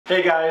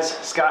Hey guys,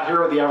 Scott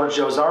here with The Average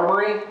Joe's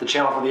Armory, the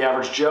channel for The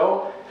Average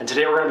Joe, and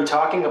today we're going to be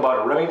talking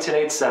about a Remington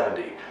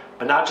 870.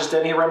 But not just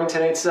any Remington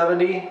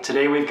 870,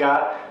 today we've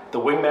got the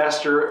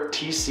Wingmaster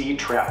TC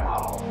Trap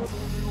Model.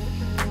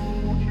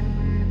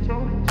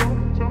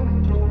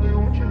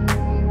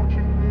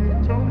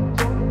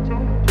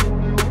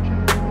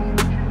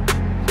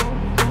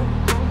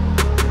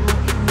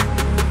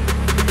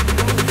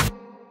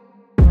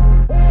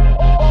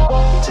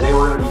 Today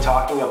we're going to be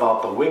talking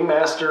about the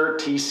Wingmaster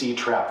TC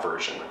Trap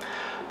version.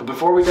 But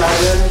before we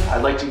dive in,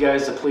 I'd like you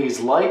guys to please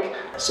like,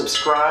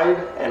 subscribe,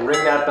 and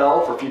ring that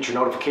bell for future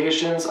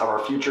notifications of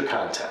our future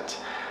content.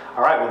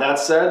 Alright, with that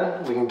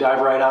said, we can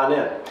dive right on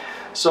in.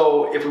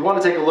 So if we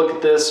want to take a look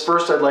at this,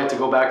 first I'd like to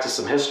go back to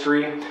some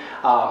history,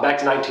 back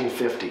to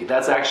 1950.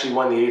 That's actually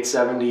when the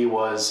 870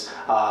 was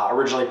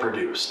originally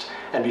produced.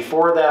 And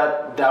before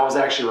that, that was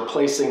actually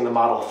replacing the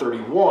Model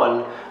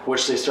 31,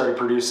 which they started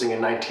producing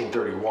in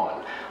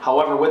 1931.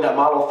 However, with that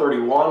Model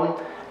 31,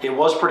 it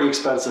was pretty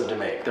expensive to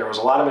make. There was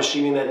a lot of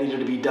machining that needed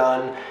to be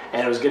done,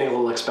 and it was getting a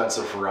little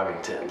expensive for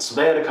Remington. So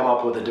they had to come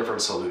up with a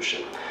different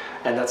solution.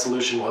 And that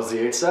solution was the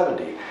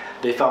 870.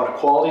 They found a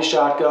quality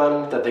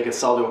shotgun that they could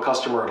sell to a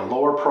customer at a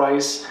lower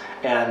price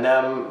and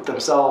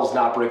themselves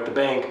not break the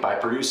bank by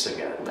producing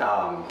it.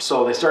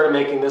 So they started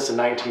making this in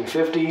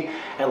 1950,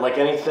 and like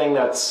anything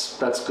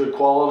that's good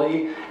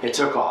quality, it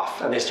took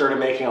off. And they started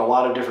making a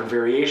lot of different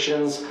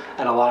variations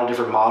and a lot of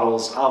different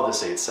models of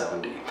this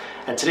 870.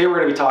 And today we're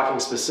going to be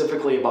talking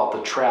specifically about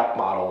the trap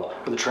model,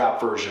 or the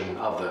trap version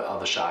of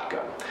the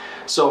shotgun.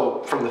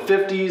 So from the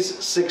 50s,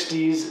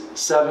 60s,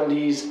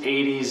 70s,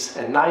 80s,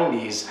 and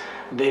 90s,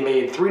 they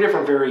made three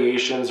different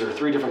variations or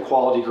three different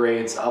quality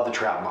grades of the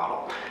trap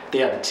model. They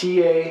had the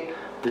TA,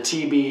 the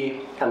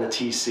TB, and the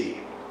TC.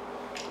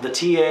 The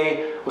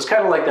TA was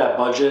kind of like that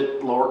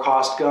budget, lower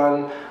cost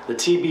gun. The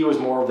TB was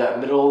more of that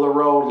middle of the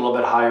road, a little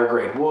bit higher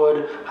grade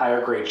wood,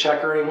 higher grade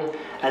checkering.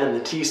 And then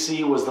the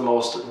TC was the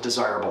most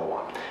desirable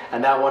one.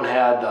 And that one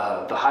had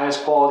the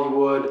highest quality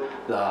wood,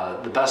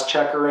 the best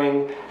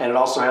checkering, and it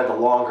also had the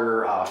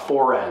longer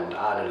fore end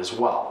on it as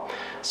well.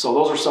 So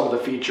those are some of the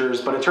features,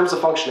 but in terms of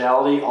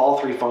functionality, all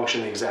three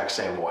function the exact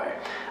same way.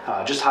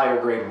 Just higher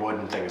grade wood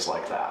and things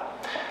like that.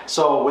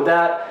 So with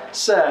that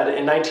said,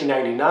 in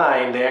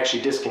 1999, they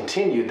actually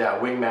discontinued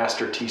that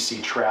Wingmaster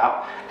TC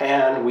Trap,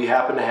 and we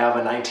happen to have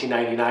a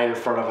 1999 in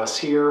front of us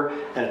here,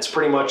 and it's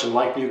pretty much in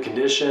like new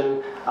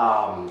condition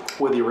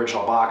with the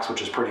original box,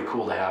 which is pretty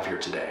cool to have here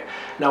today.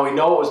 Now we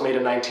know it was made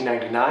in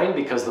 1999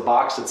 because the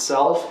box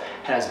itself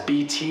has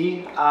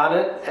BT on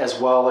it, as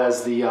well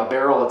as the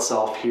barrel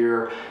itself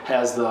here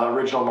has the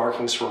original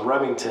markings from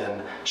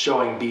Remington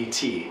showing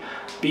BT.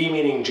 B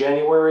meaning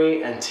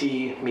January and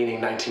T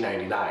meaning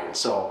 1999.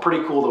 So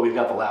pretty cool that we've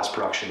got the last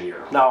production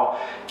year. Now,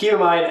 keep in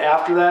mind,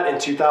 after that, in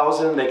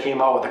 2000, they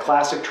came out with the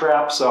classic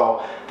trap,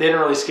 so they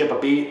didn't really skip a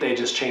beat, they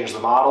just changed the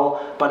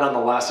model, but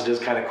nonetheless, it is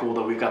kind of cool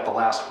that we've got the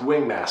last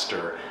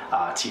Wingmaster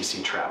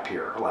TC trap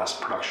here, last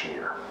production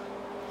year.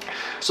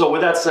 So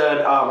with that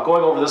said,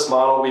 going over this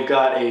model, we've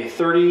got a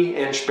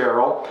 30-inch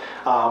barrel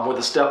with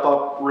a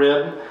step-up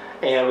rib,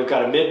 and we've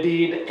got a mid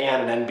bead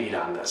and an end bead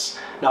on this.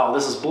 Now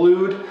this is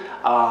blued,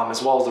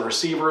 as well as the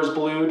receiver is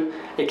blued.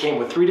 It came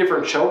with three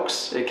different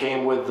chokes. It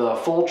came with the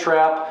full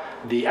trap,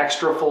 the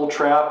extra full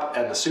trap,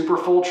 and the super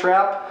full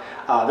trap.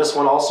 This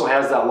one also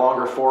has that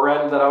longer fore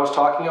end that I was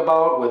talking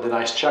about with the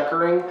nice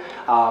checkering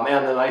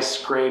and the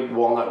nice grade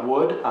walnut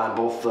wood on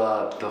both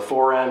the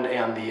fore end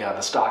and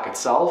the stock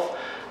itself.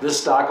 This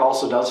stock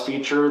also does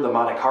feature the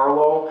Monte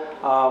Carlo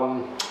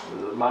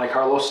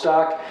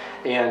stock,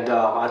 and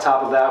on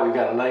top of that we've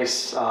got a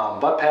nice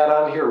butt pad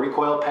on here,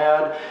 recoil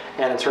pad.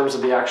 And in terms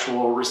of the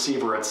actual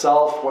receiver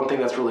itself, one thing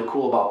that's really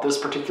cool about this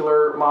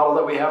particular model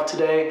that we have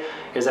today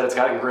is that it's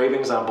got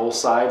engravings on both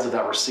sides of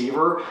that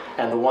receiver,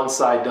 and the one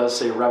side does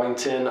say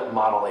Remington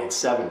Model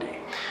 870.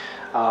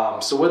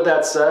 So with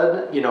that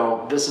said, you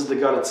know, this is the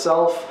gun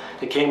itself.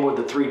 It came with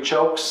the three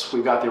chokes.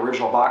 We've got the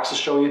original box to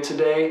show you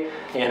today,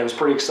 and it was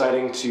pretty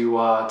exciting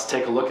to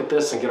take a look at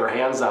this and get our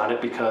hands on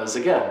it because,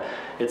 again,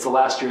 it's the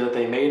last year that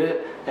they made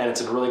it, and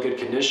it's in really good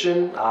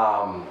condition.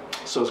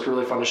 So it's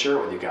really fun to share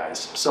it with you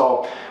guys.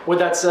 So with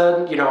that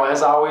said, you know,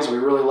 as always, we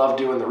really love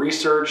doing the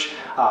research.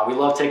 We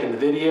love taking the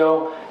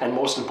video, and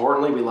most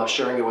importantly, we love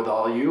sharing it with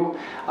all of you.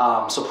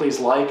 So please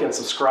like and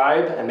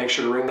subscribe, and make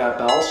sure to ring that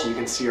bell so you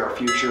can see our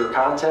future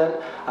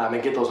content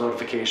and get those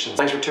notifications.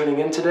 Thanks for tuning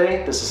in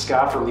today. This is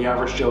Scott from The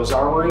Average Joe's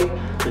Armory,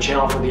 the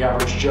channel for The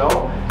Average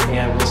Joe,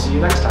 and we'll see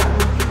you next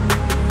time.